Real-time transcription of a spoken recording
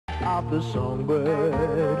of the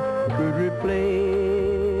songbird could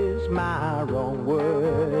replace my wrong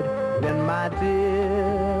word, then my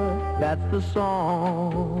dear, that's the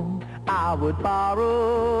song I would borrow.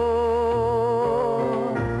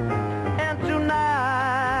 And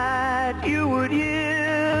tonight you would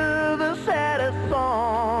hear the saddest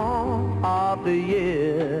song of the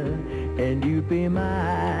year, and you'd be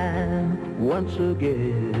mine once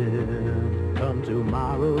again come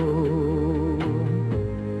tomorrow.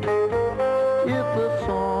 If the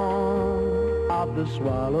song of the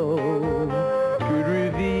swallow could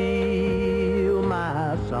reveal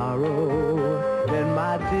my sorrow, then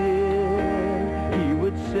my dear, he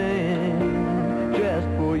would sing just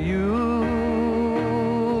for you.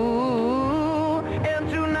 And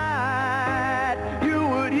tonight you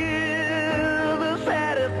would hear the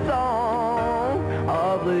saddest song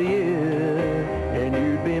of the year, and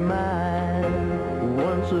you'd be mine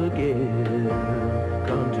once again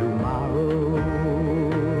come tomorrow.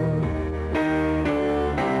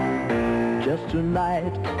 Just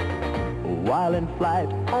tonight, while in flight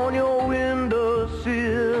on your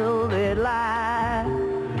windowsill, they'd lie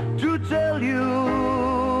to tell you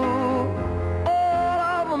all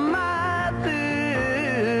of my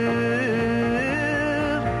tears.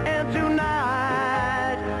 And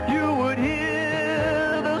tonight you would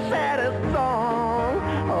hear the saddest song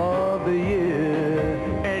of the year,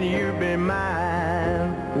 and you'd be mine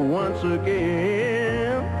once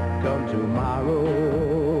again come tomorrow.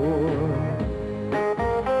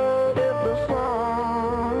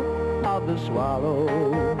 The swallow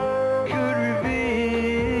could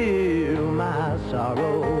reveal my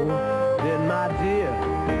sorrow, then my dear,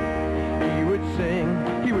 he would sing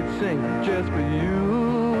just for you.